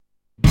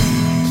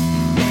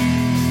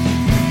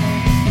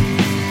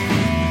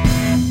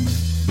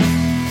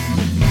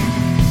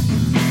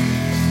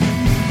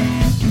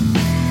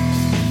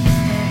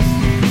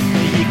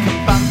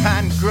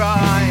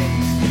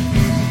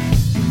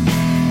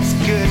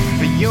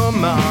for your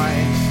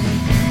mind.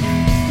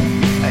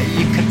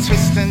 You can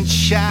twist and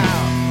shout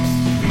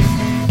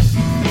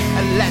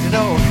and let it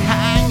all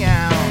hang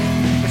out.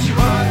 But you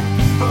won't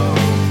fool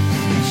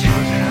the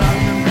children of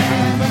the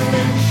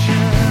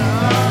revolution.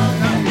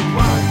 No, you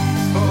won't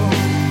fool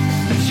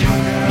the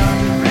children of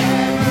the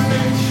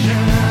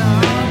revolution.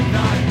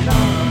 No,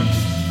 no.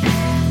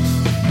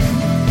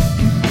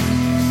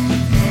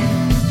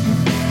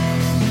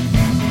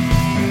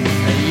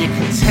 You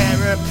can tear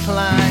a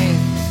plane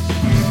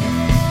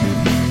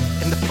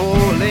in the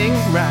falling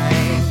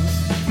rain.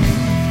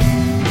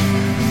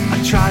 I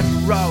tried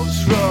Rolls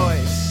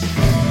Royce,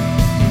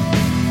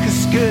 'cause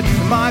it's good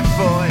for my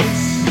voice.